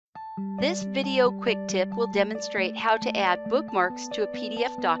This video quick tip will demonstrate how to add bookmarks to a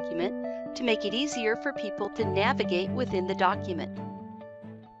PDF document to make it easier for people to navigate within the document.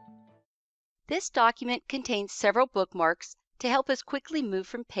 This document contains several bookmarks to help us quickly move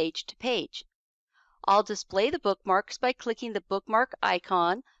from page to page. I'll display the bookmarks by clicking the bookmark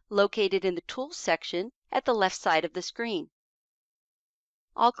icon located in the Tools section at the left side of the screen.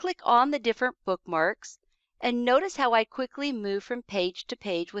 I'll click on the different bookmarks and notice how I quickly move from page to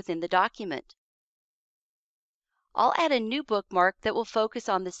page within the document. I'll add a new bookmark that will focus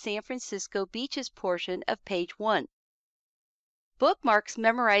on the San Francisco beaches portion of page 1. Bookmarks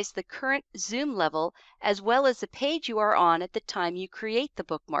memorize the current zoom level as well as the page you are on at the time you create the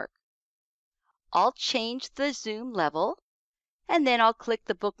bookmark. I'll change the zoom level, and then I'll click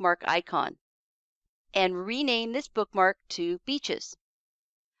the bookmark icon and rename this bookmark to Beaches.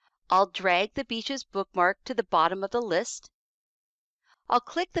 I'll drag the Beaches bookmark to the bottom of the list. I'll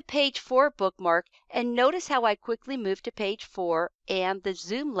click the Page 4 bookmark and notice how I quickly move to page 4 and the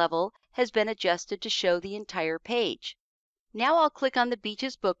zoom level has been adjusted to show the entire page. Now I'll click on the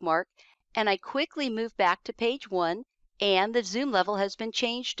Beaches bookmark and I quickly move back to page 1 and the zoom level has been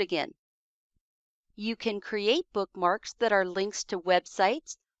changed again. You can create bookmarks that are links to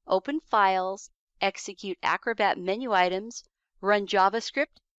websites, open files, execute Acrobat menu items, run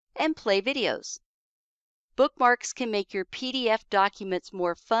JavaScript, and play videos. Bookmarks can make your PDF documents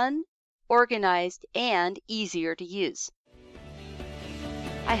more fun, organized, and easier to use.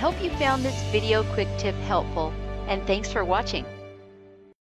 I hope you found this video quick tip helpful, and thanks for watching.